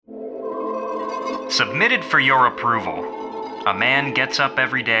Submitted for your approval. A man gets up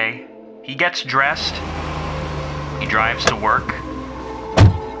every day. He gets dressed. He drives to work.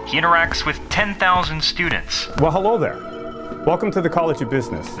 He interacts with 10,000 students. Well, hello there. Welcome to the College of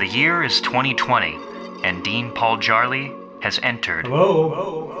Business. The year is 2020, and Dean Paul Jarley has entered.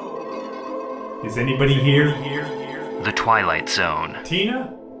 Hello? Is anybody here? The Twilight Zone.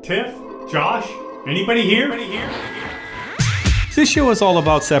 Tina? Tiff? Josh? Anybody here? This show is all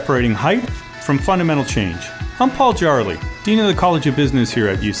about separating hype from fundamental change. I'm Paul Jarley, Dean of the College of Business here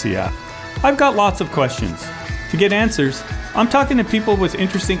at UCF. I've got lots of questions. To get answers, I'm talking to people with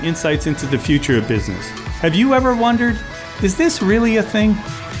interesting insights into the future of business. Have you ever wondered, is this really a thing?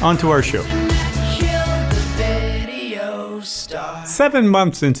 On to our show. 7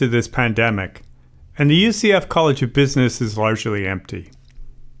 months into this pandemic, and the UCF College of Business is largely empty.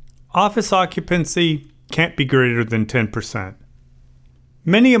 Office occupancy can't be greater than 10%.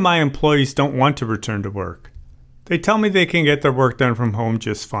 Many of my employees don't want to return to work. They tell me they can get their work done from home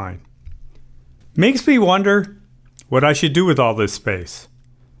just fine. Makes me wonder what I should do with all this space.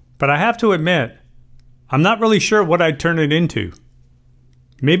 But I have to admit, I'm not really sure what I'd turn it into.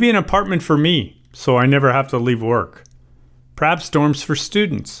 Maybe an apartment for me, so I never have to leave work. Perhaps dorms for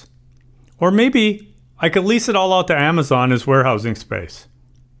students. Or maybe I could lease it all out to Amazon as warehousing space.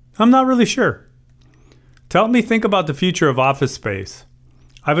 I'm not really sure. To help me think about the future of office space,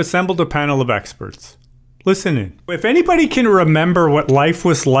 I've assembled a panel of experts. Listen in. If anybody can remember what life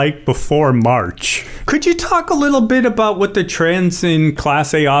was like before March, could you talk a little bit about what the trends in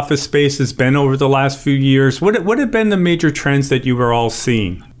Class A office space has been over the last few years? What have been the major trends that you were all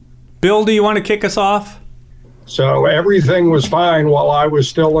seeing? Bill, do you want to kick us off? So everything was fine while I was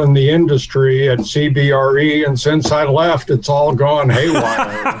still in the industry at CBRE, and since I left, it's all gone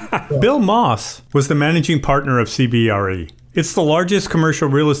haywire. Bill Moss was the managing partner of CBRE. It's the largest commercial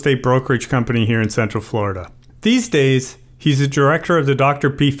real estate brokerage company here in Central Florida. These days, he's the director of the Dr.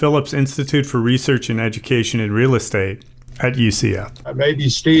 P. Phillips Institute for Research and Education in Real Estate at UCF. Maybe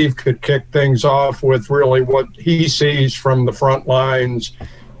Steve could kick things off with really what he sees from the front lines,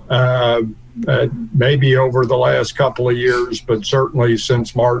 maybe over the last couple of years, but certainly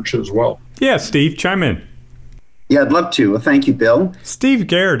since March as well. Yeah, Steve, chime in. Yeah, I'd love to. Well, thank you, Bill. Steve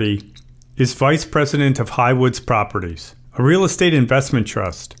Garrity is vice president of Highwoods Properties, a real estate investment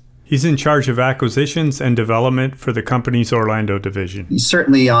trust. He's in charge of acquisitions and development for the company's Orlando division.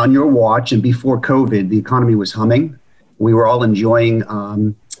 Certainly on your watch and before COVID, the economy was humming. We were all enjoying,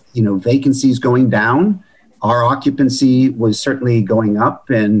 vacancies going down. Our occupancy was certainly going up,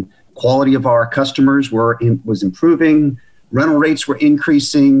 and quality of our customers was improving. Rental rates were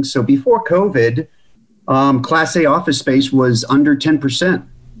increasing. So before COVID, Class A office space was under 10%.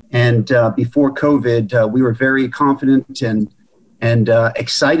 And before COVID, we were very confident and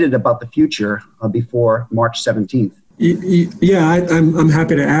excited about the future before March 17th. Yeah, I'm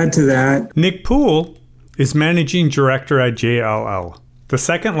happy to add to that. Nick Poole is managing director at JLL, the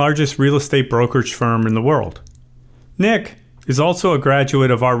second largest real estate brokerage firm in the world. Nick is also a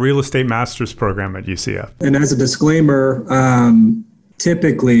graduate of our real estate master's program at UCF. And as a disclaimer,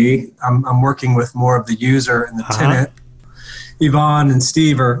 typically I'm working with more of the user and the tenant. Yvonne and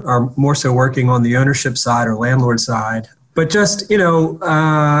Steve are more so working on the ownership side or landlord side. But just,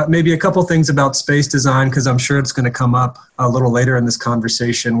 maybe a couple things about space design, because I'm sure it's going to come up a little later in this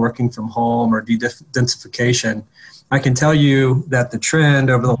conversation, working from home or de-densification. I can tell you that the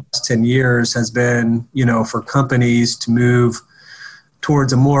trend over the last 10 years has been, for companies to move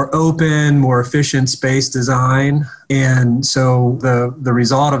towards a more open, more efficient space design. And so the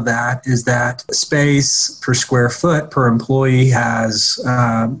result of that is that space per square foot per employee has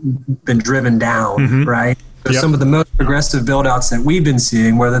been driven down, right? So some of the most progressive build-outs that we've been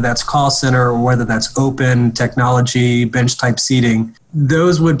seeing, whether that's call center or whether that's open technology, bench-type seating,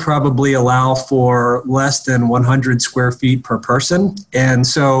 those would probably allow for less than 100 square feet per person. And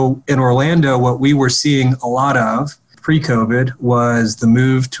so in Orlando, what we were seeing a lot of pre-COVID was the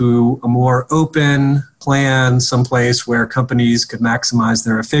move to a more open plan, someplace where companies could maximize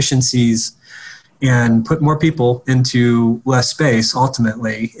their efficiencies and put more people into less space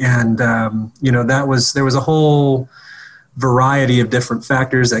ultimately. And, there was a whole variety of different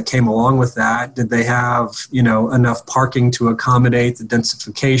factors that came along with that. Did they have, enough parking to accommodate the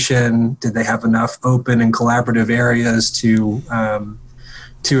densification? Did they have enough open and collaborative areas to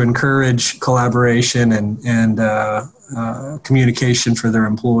encourage collaboration and communication for their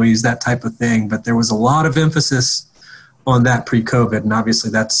employees, that type of thing? But there was a lot of emphasis on that pre-COVID, and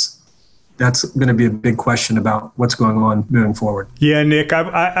obviously that's that's going to be a big question about what's going on moving forward. Yeah, Nick,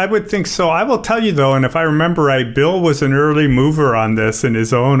 I would think so. I will tell you, though, and if I remember right, Bill was an early mover on this in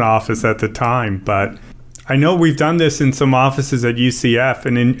his own office at the time. But I know we've done this in some offices at UCF,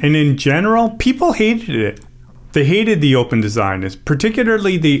 and in general, people hated it. They hated the open design,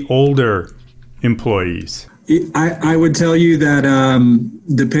 particularly the older employees. I would tell you that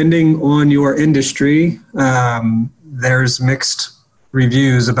depending on your industry, there's mixed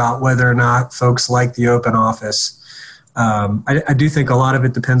reviews about whether or not folks like the open office. I do think a lot of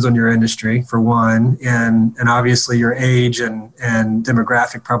it depends on your industry, for one, and obviously your age and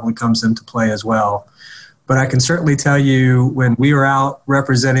demographic probably comes into play as well. But I can certainly tell you when we were out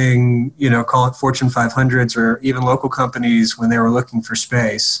representing, call it Fortune 500s or even local companies when they were looking for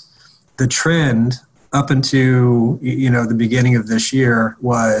space, the trend up into, the beginning of this year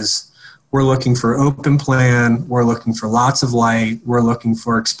was we're looking for open plan, we're looking for lots of light, we're looking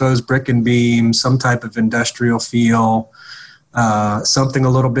for exposed brick and beam, some type of industrial feel, something a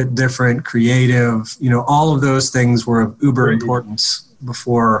little bit different, creative. All of those things were of uber importance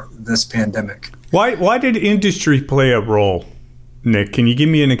before this pandemic. Why did industry play a role, Nick? Can you give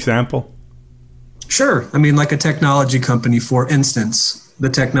me an example? Sure. Like a technology company, for instance. The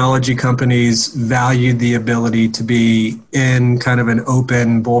technology companies valued the ability to be in kind of an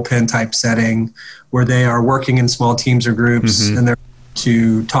open bullpen type setting where they are working in small teams or groups, and they're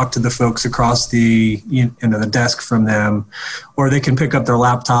to talk to the folks across the the desk from them, or they can pick up their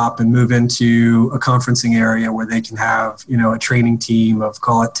laptop and move into a conferencing area where they can have a training team of,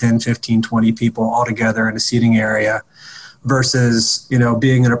 call it 10, 15, 20 people all together in a seating area. Versus,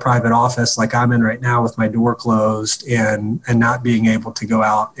 being in a private office like I'm in right now with my door closed and not being able to go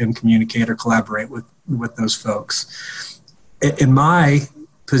out and communicate or collaborate with those folks. In my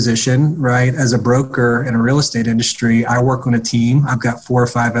position, right, as a broker in a real estate industry, I work on a team. I've got 4 or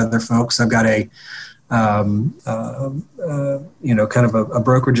 5 other folks. I've got a kind of a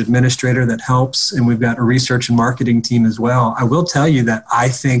brokerage administrator that helps, and we've got a research and marketing team as well. I will tell you that I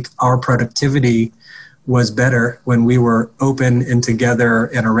think our productivity was better when we were open and together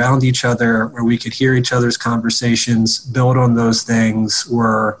and around each other, where we could hear each other's conversations, build on those things,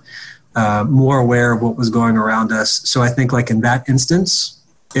 were more aware of what was going around us. So I think like in that instance,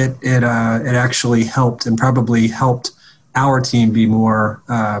 it actually helped, and probably helped our team be more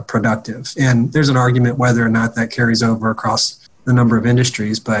productive. And there's an argument whether or not that carries over across the number of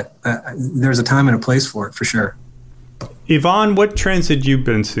industries, but there's a time and a place for it, for sure. Yvonne, what trends had you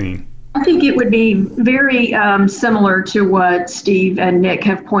been seeing? I think it would be very similar to what Steve and Nick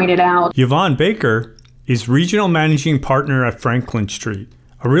have pointed out. Yvonne Baker is Regional Managing Partner at Franklin Street,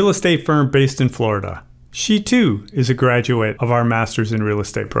 a real estate firm based in Florida. She, too, is a graduate of our Masters in Real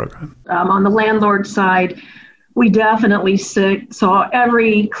Estate program. On the landlord side, we definitely saw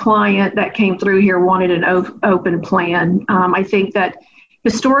every client that came through here wanted an open plan. I think that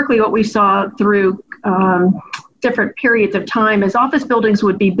historically what we saw through different periods of time is office buildings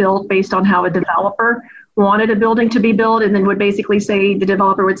would be built based on how a developer wanted a building to be built, and then would basically say, the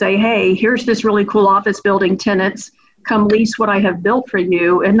developer would say, hey, here's this really cool office building, tenants, come lease what I have built for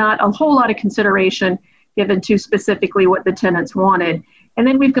you, and not a whole lot of consideration given to specifically what the tenants wanted. And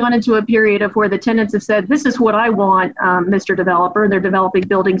then we've gone into a period of where the tenants have said, this is what I want, Mr. Developer, and they're developing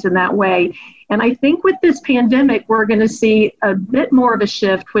buildings in that way. And I think with this pandemic, we're going to see a bit more of a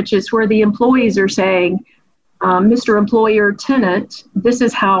shift, which is where the employees are saying, Mr. Employer Tenant, this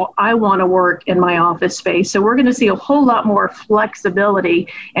is how I want to work in my office space. So we're going to see a whole lot more flexibility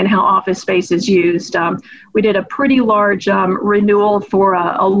in how office space is used. We did a pretty large renewal for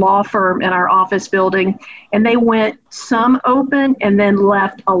a law firm in our office building, and they went some open and then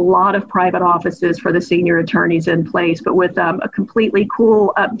left a lot of private offices for the senior attorneys in place, but with a completely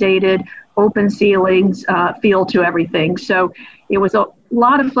cool, updated, open ceilings feel to everything. So it was a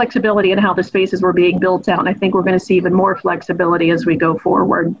lot of flexibility in how the spaces were being built out, and I think we're going to see even more flexibility as we go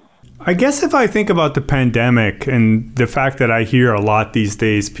forward. I guess if I think about the pandemic and the fact that I hear a lot these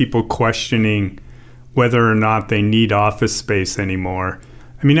days, people questioning whether or not they need office space anymore.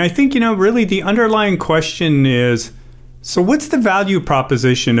 I mean, I think, really the underlying question is, so what's the value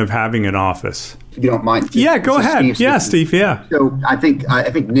proposition of having an office? If you don't mind. Yeah, go ahead. Steve, yeah. So I think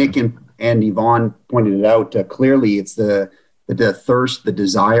Nick and Yvonne pointed it out clearly. It's the thirst, the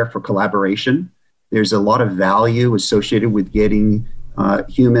desire for collaboration. There's a lot of value associated with getting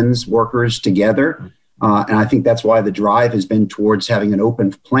humans, workers together. And I think that's why the drive has been towards having an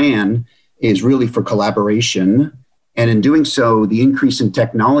open plan, is really for collaboration. And in doing so, the increase in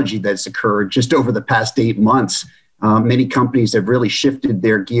technology that's occurred just over the past 8 months, many companies have really shifted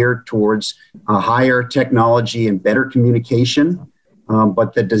their gear towards higher technology and better communication.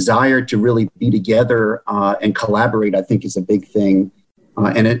 But the desire to really be together and collaborate, I think, is a big thing.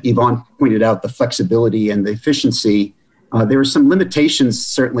 Yvonne pointed out the flexibility and the efficiency. There are some limitations,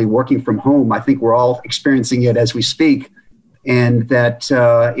 certainly working from home. I think we're all experiencing it as we speak, and that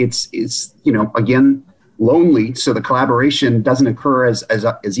it's again, lonely. So the collaboration doesn't occur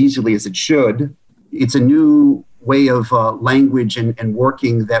as easily as it should. It's a new way of language and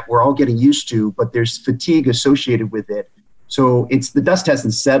working that we're all getting used to, but there's fatigue associated with it. So the dust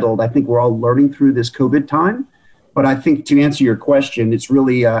hasn't settled. I think we're all learning through this COVID time. But I think to answer your question, it's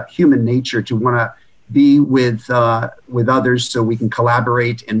really human nature to want to be with others so we can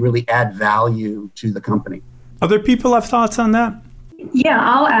collaborate and really add value to the company. Other people have thoughts on that? Yeah,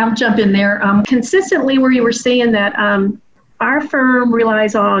 I'll jump in there. Consistently, where you were saying that our firm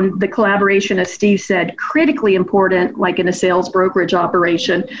relies on the collaboration, as Steve said, critically important, like in a sales brokerage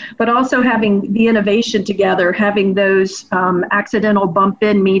operation, but also having the innovation together, having those accidental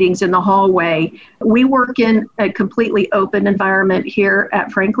bump-in meetings in the hallway. We work in a completely open environment here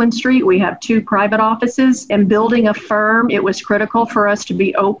at Franklin Street. We have 2 private offices, and building a firm, it was critical for us to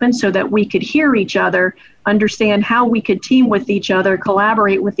be open so that we could hear each other, understand how we could team with each other,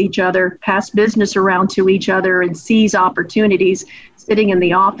 collaborate with each other, pass business around to each other, and seize opportunities sitting in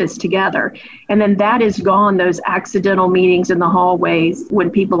the office together. And then that is gone, those accidental meetings in the hallways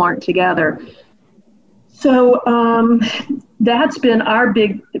when people aren't together. So that's been our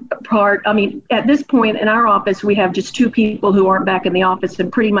big part. I mean, at this point in our office, we have just 2 people who aren't back in the office,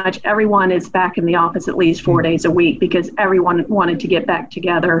 and pretty much everyone is back in the office at least 4 days a week because everyone wanted to get back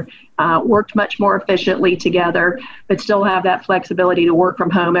together, worked much more efficiently together, but still have that flexibility to work from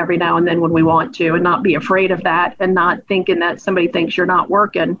home every now and then when we want to, and not be afraid of that and not thinking that somebody thinks you're not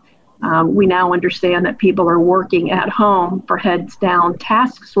working. We now understand that people are working at home for heads down,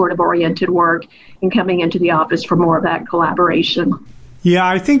 task sort of oriented work, and coming into the office for more of that collaboration. Yeah,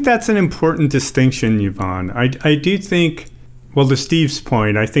 I think that's an important distinction, Yvonne. I do think, well, to Steve's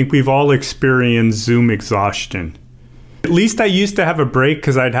point, I think we've all experienced Zoom exhaustion. At least I used to have a break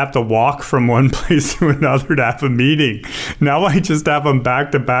because I'd have to walk from one place to another to have a meeting. Now I just have them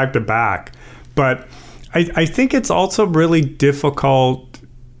back to back to back. But I think it's also really difficult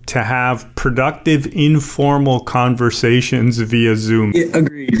to have productive, informal conversations via Zoom. Yeah,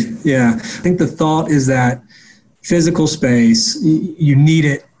 agreed. Yeah. I think the thought is that physical space, you need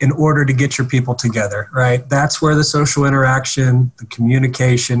it in order to get your people together, right? That's where the social interaction, the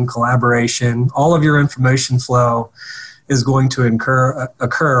communication, collaboration, all of your information flow is going to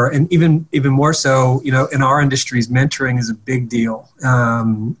occur. And even more so, in our industries, mentoring is a big deal.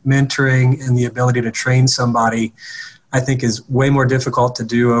 Mentoring and the ability to train somebody, I think, is way more difficult to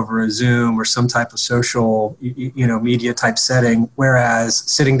do over a Zoom or some type of social, media type setting. Whereas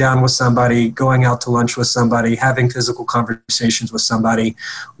sitting down with somebody, going out to lunch with somebody, having physical conversations with somebody,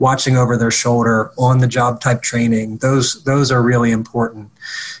 watching over their shoulder, on the job type training, those are really important.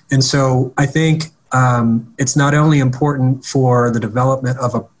 And so I think it's not only important for the development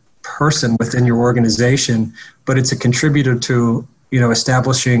of a person within your organization, but it's a contributor to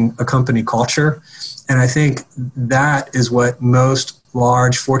establishing a company culture. And I think that is what most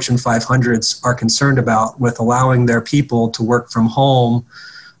large Fortune 500s are concerned about, with allowing their people to work from home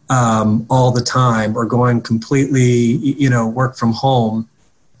all the time, or going completely, work from home.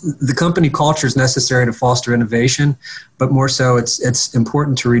 The company culture is necessary to foster innovation, but more so it's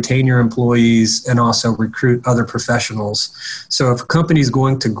important to retain your employees and also recruit other professionals. So if a company is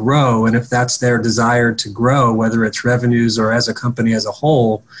going to grow, and if that's their desire to grow, whether it's revenues or as a company as a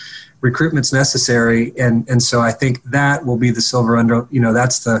whole, recruitment's necessary. And so I think that will be the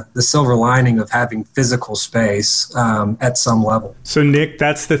that's the silver lining of having physical space at some level. So Nick,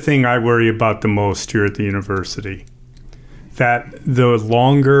 that's the thing I worry about the most here at the university. That the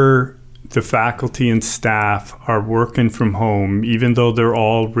longer the faculty and staff are working from home, even though they're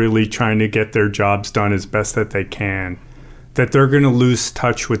all really trying to get their jobs done as best that they can, that they're going to lose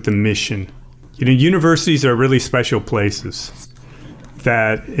touch with the mission. Universities are really special places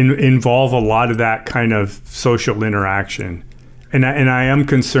that involve a lot of that kind of social interaction. And I am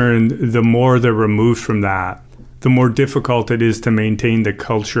concerned the more they're removed from that, the more difficult it is to maintain the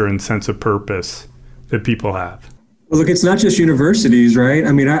culture and sense of purpose that people have. Well, look, it's not just universities, right?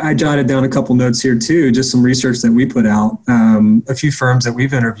 I mean, I jotted down a couple notes here too, just some research that we put out. A few firms that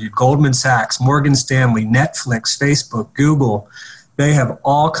we've interviewed: Goldman Sachs, Morgan Stanley, Netflix, Facebook, Google. They have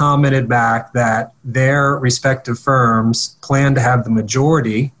all commented back that their respective firms plan to have the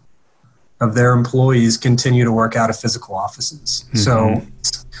majority of their employees continue to work out of physical offices. Mm-hmm. So,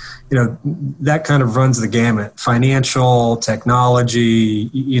 that kind of runs the gamut. Financial, technology,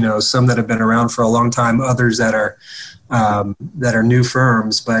 some that have been around for a long time, others that are new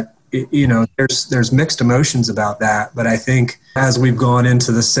firms. But, there's mixed emotions about that. But I think as we've gone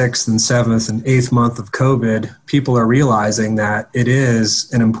into the 6th and 7th and 8th month of COVID, people are realizing that it is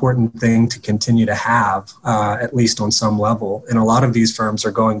an important thing to continue to have, at least on some level. And a lot of these firms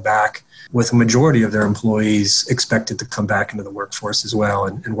are going back with a majority of their employees expected to come back into the workforce as well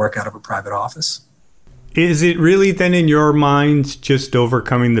and work out of a private office. Is it really then in your minds just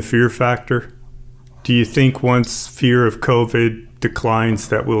overcoming the fear factor? Do you think once fear of COVID declines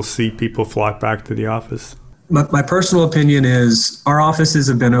that we'll see people flock back to the office? My personal opinion is our offices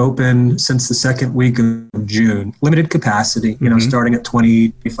have been open since the second week of June. Limited capacity, starting at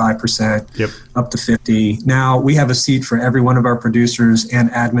 25%, up to 50%. Now we have a seat for every one of our producers and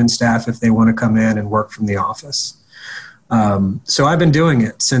admin staff if they want to come in and work from the office. So I've been doing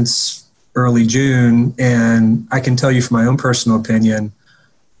it since early June, and I can tell you from my own personal opinion,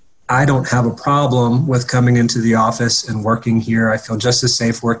 I don't have a problem with coming into the office and working here. I feel just as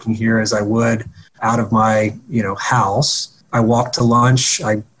safe working here as I would out of my, house. I walk to lunch,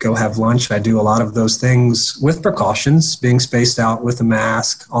 I go have lunch. I do a lot of those things with precautions, being spaced out with a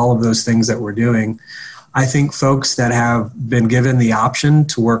mask, all of those things that we're doing. I think folks that have been given the option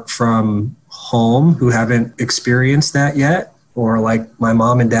to work from home who haven't experienced that yet, or like my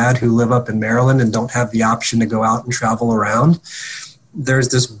mom and dad who live up in Maryland and don't have the option to go out and travel around, there's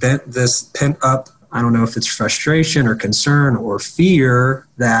this pent up, I don't know if it's frustration or concern or fear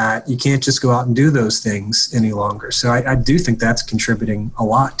that you can't just go out and do those things any longer. So I do think that's contributing a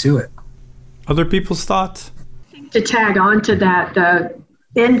lot to it. Other people's thoughts? To tag on to that, the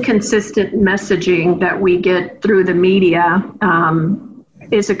inconsistent messaging that we get through the media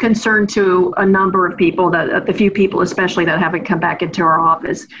is a concern to a number of people, the few people especially that haven't come back into our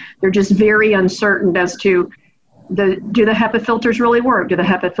office. They're just very uncertain as to do the HEPA filters really work? Do the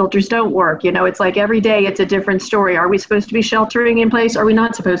HEPA filters don't work? It's like every day it's a different story. Are we supposed to be sheltering in place? Are we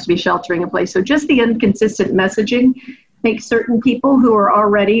not supposed to be sheltering in place? So just the inconsistent messaging makes certain people who are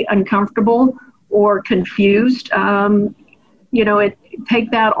already uncomfortable or confused,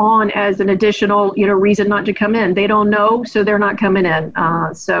 take that on as an additional, reason not to come in. They don't know, so they're not coming in.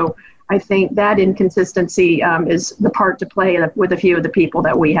 So I think that inconsistency is the part to play with a few of the people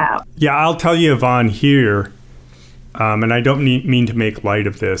that we have. Yeah, I'll tell you, Yvonne, here, and I don't mean to make light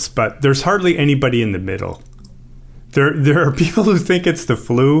of this, but there's hardly anybody in the middle. There are people who think it's the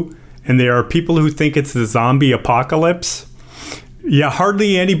flu, and there are people who think it's the zombie apocalypse. Yeah,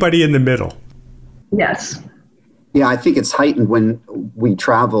 hardly anybody in the middle. Yes. Yeah, I think it's heightened when we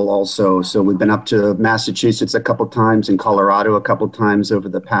travel also. So we've been up to Massachusetts a couple times and Colorado a couple times over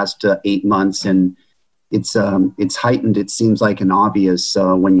the past 8 months, and it's heightened. It seems like an obvious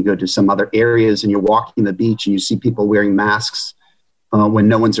when you go to some other areas and you're walking the beach and you see people wearing masks when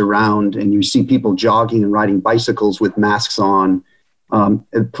no one's around, and you see people jogging and riding bicycles with masks on.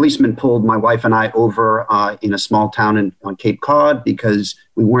 A policeman pulled my wife and I over in a small town on Cape Cod because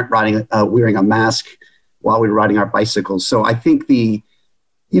we weren't wearing a mask while we were riding our bicycles. So I think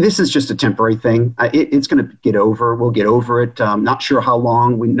this is just a temporary thing. It's going to get over. We'll get over it. Not sure how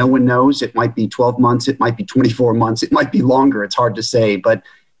long. No one knows. It might be 12 months. It might be 24 months. It might be longer. It's hard to say, but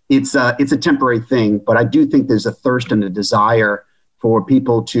it's a temporary thing. But I do think there's a thirst and a desire for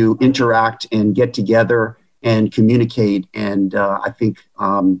people to interact and get together and communicate. And I think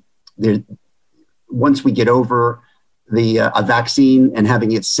once we get over a vaccine and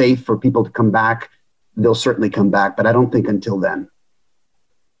having it safe for people to come back, they'll certainly come back. But I don't think until then.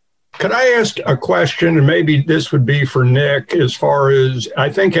 Could I ask a question, and maybe this would be for Nick, as far as I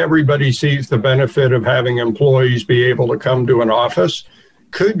think everybody sees the benefit of having employees be able to come to an office.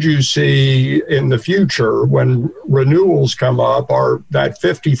 Could you see in the future when renewals come up, are that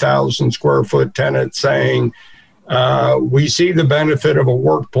 50,000 square foot tenant saying, we see the benefit of a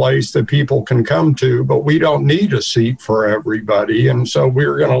workplace that people can come to, but we don't need a seat for everybody. And so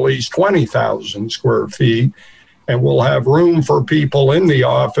we're going to lease 20,000 square feet. And we'll have room for people in the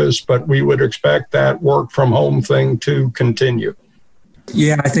office, but we would expect that work from home thing to continue.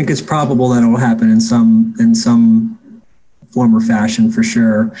 Yeah, I think it's probable that it will happen in some form or fashion for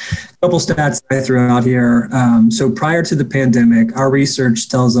sure. A couple stats I threw out here. So prior to the pandemic, our research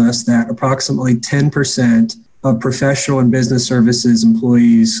tells us that approximately 10% of professional and business services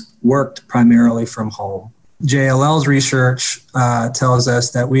employees worked primarily from home. JLL's research tells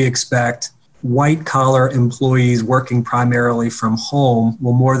us that we expect white-collar employees working primarily from home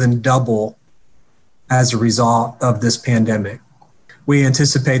will more than double as a result of this pandemic. We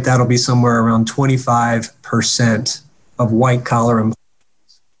anticipate that'll be somewhere around 25% of white-collar employees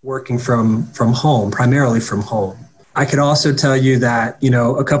working from home, primarily from home. I could also tell you that,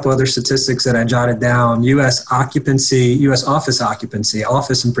 a couple other statistics that I jotted down, U.S. office occupancy,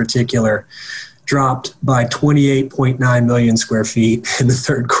 office in particular, dropped by 28.9 million square feet in the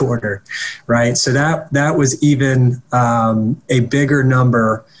third quarter, right? So that was even a bigger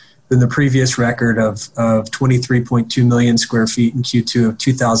number than the previous record of 23.2 million square feet in Q2 of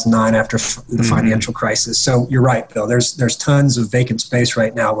 2009 after the financial crisis. So you're right, Bill. There's tons of vacant space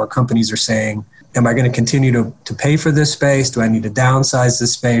right now where companies are saying, am I going to continue to pay for this space? Do I need to downsize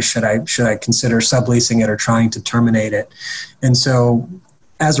this space? Should I consider subleasing it or trying to terminate it? And so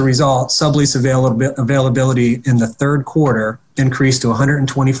as a result, sublease availability in the third quarter increased to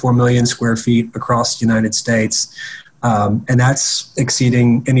 124 million square feet across the United States. And that's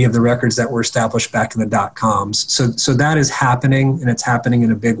exceeding any of the records that were established back in the dot-coms. So that is happening, and it's happening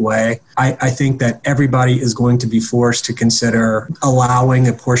in a big way. I think that everybody is going to be forced to consider allowing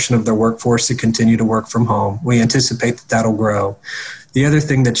a portion of their workforce to continue to work from home. We anticipate that that'll grow. The other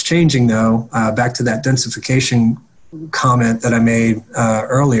thing that's changing, though, back to that densification comment that I made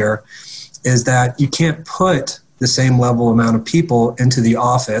earlier, is that you can't put the same level amount of people into the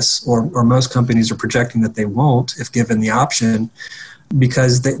office, or most companies are projecting that they won't if given the option,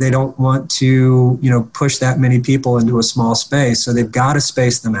 because they don't want to, push that many people into a small space. So they've got to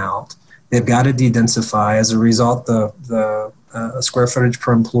space them out. They've got to de-densify. As a result, the square footage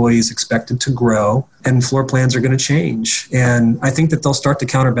per employee is expected to grow, and floor plans are going to change. And I think that they'll start to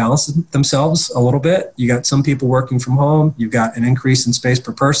counterbalance themselves a little bit. You got some people working from home. You've got an increase in space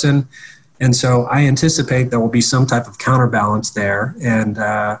per person. And so I anticipate there will be some type of counterbalance there. And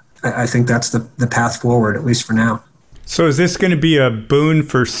I think that's the path forward, at least for now. So is this going to be a boon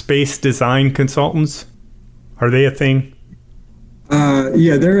for space design consultants? Are they a thing?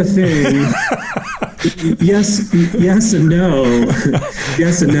 Yeah, they're a thing. Yes and no.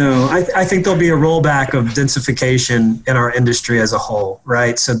 Yes and no. I think there'll be a rollback of densification in our industry as a whole,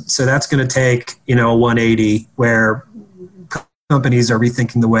 right? So that's going to take, a 180 where companies are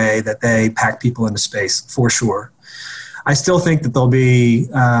rethinking the way that they pack people into space, for sure. I still think that there'll be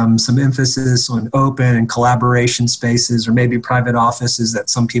some emphasis on open and collaboration spaces, or maybe private offices that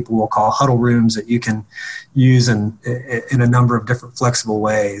some people will call huddle rooms that you can use in a number of different flexible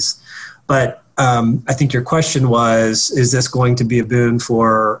ways. But I think your question was, is this going to be a boon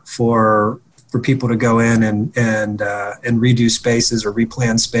for people to go in and redo spaces or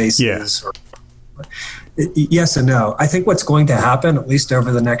replan spaces? Yes. Yes and no. I think what's going to happen, at least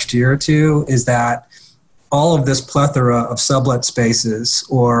over the next year or two, is that all of this plethora of sublet spaces,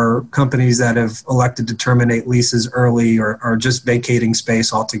 or companies that have elected to terminate leases early or just vacating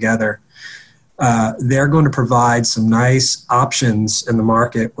space altogether, they're going to provide some nice options in the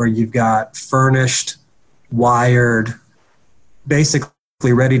market where you've got furnished, wired, basically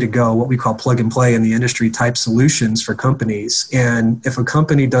ready to go, what we call plug and play in the industry type solutions for companies. And if a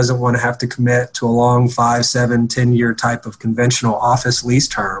company doesn't want to have to commit to a long 5, 7, 10-year type of conventional office lease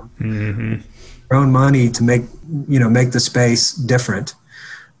term, their own money to make the space different,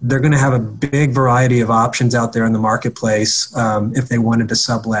 they're going to have a big variety of options out there in the marketplace if they wanted to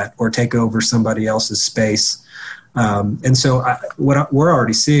sublet or take over somebody else's space. And so we're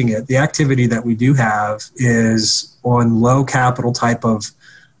already seeing it. The activity that we do have is on low capital type of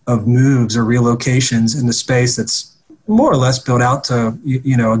moves or relocations in the space that's more or less built out to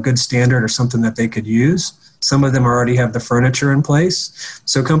a good standard or something that they could use. Some of them already have the furniture in place.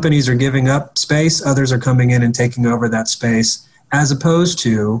 So companies are giving up space. Others are coming in and taking over that space, as opposed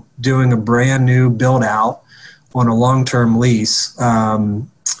to doing a brand new build out on a long-term lease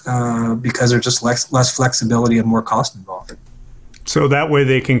because there's just less flexibility and more cost involved. So that way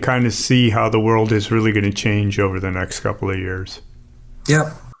they can kind of see how the world is really going to change over the next couple of years. Yep.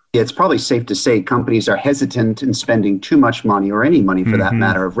 Yeah, it's probably safe to say companies are hesitant in spending too much money, or any money for that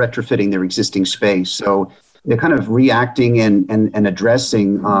matter, of retrofitting their existing space. So they're kind of reacting and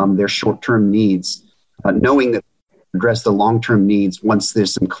addressing their short-term needs, knowing that address the long-term needs once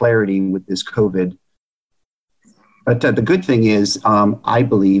there's some clarity with this COVID. But the good thing is, I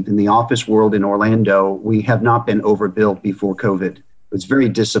believe, in the office world in Orlando, we have not been overbuilt before COVID. It was very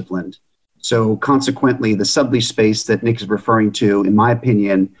disciplined. So consequently, the sublease space that Nick is referring to, in my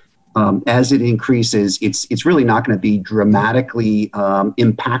opinion, as it increases, it's really not going to be dramatically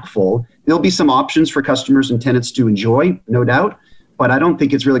impactful. There'll be some options for customers and tenants to enjoy, no doubt, but I don't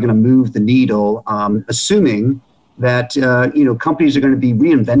think it's really going to move the needle, assuming that companies are going to be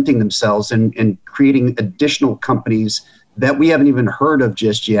reinventing themselves and creating additional companies that we haven't even heard of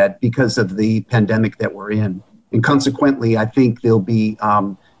just yet because of the pandemic that we're in. And consequently, I think there'll be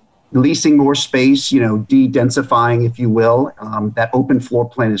leasing more space, de-densifying, if you will. That open floor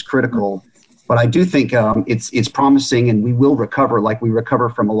plan is critical. But I do think it's promising, and we will recover like we recover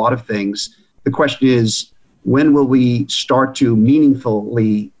from a lot of things. The question is, when will we start to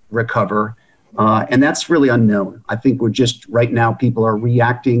meaningfully recover? And that's really unknown. I think we're just right now, people are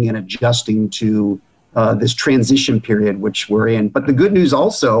reacting and adjusting to this transition period which we're in. But the good news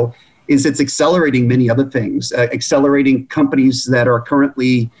also is it's accelerating many other things, accelerating companies that are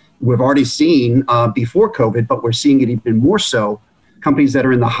currently, we've already seen before COVID, but we're seeing it even more so, companies that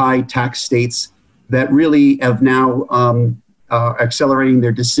are in the high tax states that really have now accelerating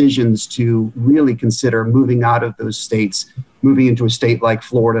their decisions to really consider moving out of those states, moving into a state like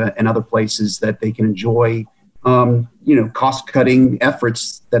Florida and other places that they can enjoy, cost-cutting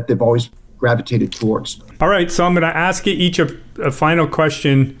efforts that they've always gravitated towards. All right, so I'm going to ask you each a final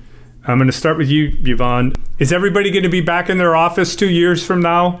question. I'm going to start with you, Yvonne. Is everybody going to be back in their office 2 years from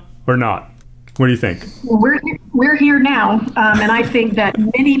now or not? What do you think? Well, we're here now, and I think that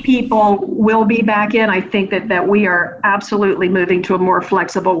many people will be back in. I think that we are absolutely moving to a more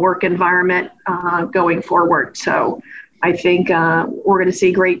flexible work environment going forward. So I think we're going to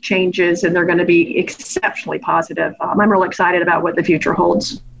see great changes, and they're going to be exceptionally positive. I'm really excited about what the future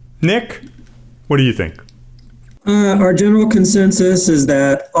holds. Nick, what do you think? Our general consensus is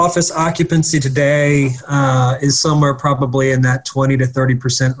that office occupancy today is somewhere probably in that 20 to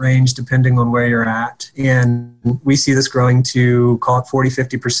 30% range, depending on where you're at. And we see this growing to, call it 40,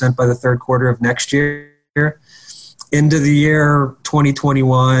 50% by the third quarter of next year. Into the year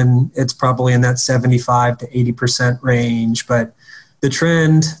 2021, it's probably in that 75 to 80% range. But the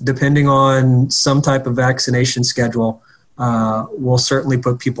trend, depending on some type of vaccination schedule, will certainly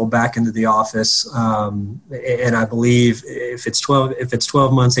put people back into the office, and I believe if it's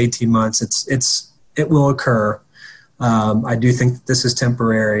 12 months, 18 months, it will occur. I do think this is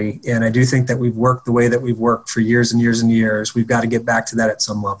temporary, and I do think that we've worked the way that we've worked for years and years and years. We've got to get back to that at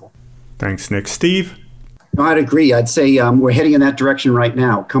some level. Thanks, Nick. Steve? No, I'd agree. I'd say we're heading in that direction right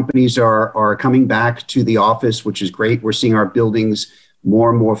now. Companies are coming back to the office, which is great. We're seeing our buildings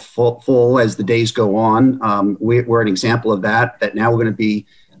more and more full as the days go on. We're an example of that now we're going to be,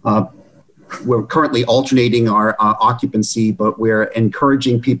 we're currently alternating our occupancy, but we're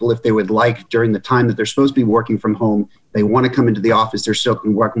encouraging people, if they would like, during the time that they're supposed to be working from home, they want to come into the office, they're still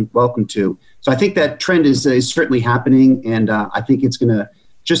welcome to. So I think that trend is certainly happening, and I think it's going to,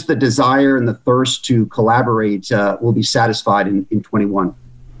 just the desire and the thirst to collaborate will be satisfied in 21.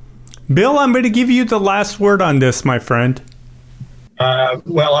 Bill, I'm going to give you the last word on this, my friend.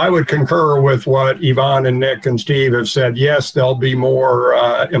 Well, I would concur with what Yvonne and Nick and Steve have said. Yes, there'll be more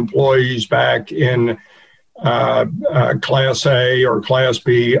employees back in Class A or Class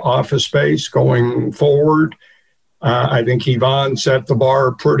B office space going forward. I think Yvonne set the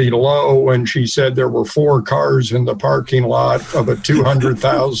bar pretty low when she said there were 4 cars in the parking lot of a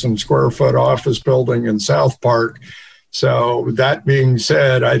 200,000 square foot office building in South Park. So that being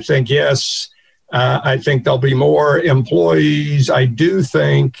said, I think, yes, I think there'll be more employees. I do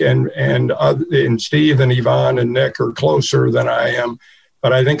think, and Steve and Yvonne and Nick are closer than I am,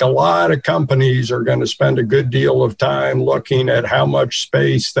 but I think a lot of companies are going to spend a good deal of time looking at how much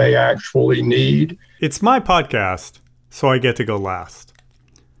space they actually need. It's my podcast, so I get to go last.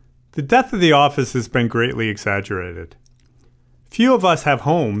 The death of the office has been greatly exaggerated. Few of us have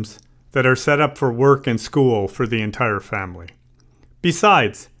homes that are set up for work and school for the entire family.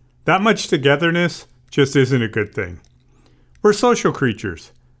 Besides, that much togetherness just isn't a good thing. We're social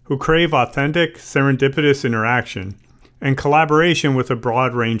creatures who crave authentic, serendipitous interaction and collaboration with a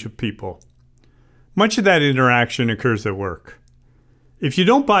broad range of people. Much of that interaction occurs at work. If you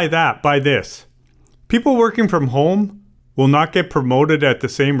don't buy that, buy this. People working from home will not get promoted at the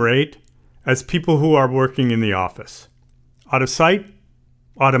same rate as people who are working in the office. Out of sight,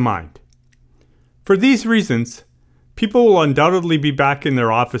 out of mind. For these reasons, people will undoubtedly be back in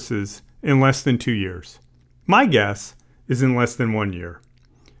their offices in less than 2 years. My guess is in less than 1 year.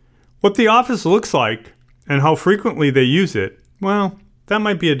 What the office looks like and how frequently they use it, well, that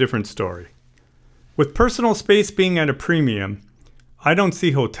might be a different story. With personal space being at a premium, I don't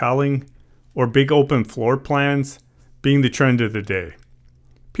see hoteling or big open floor plans being the trend of the day.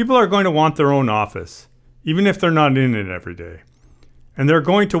 People are going to want their own office, even if they're not in it every day. And they're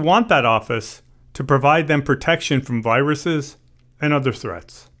going to want that office to provide them protection from viruses and other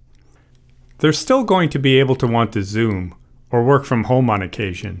threats. They're still going to be able to want to Zoom or work from home on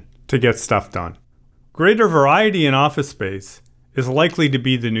occasion to get stuff done. Greater variety in office space is likely to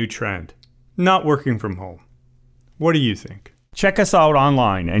be the new trend, not working from home. What do you think? Check us out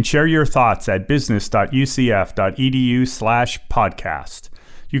online and share your thoughts at business.ucf.edu/podcast.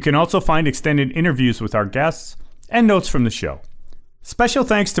 You can also find extended interviews with our guests and notes from the show. Special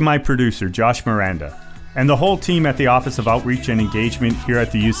thanks to my producer, Josh Miranda, and the whole team at the Office of Outreach and Engagement here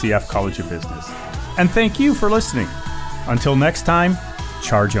at the UCF College of Business. And thank you for listening. Until next time,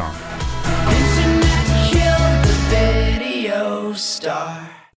 charge on. Internet killed the video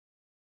star.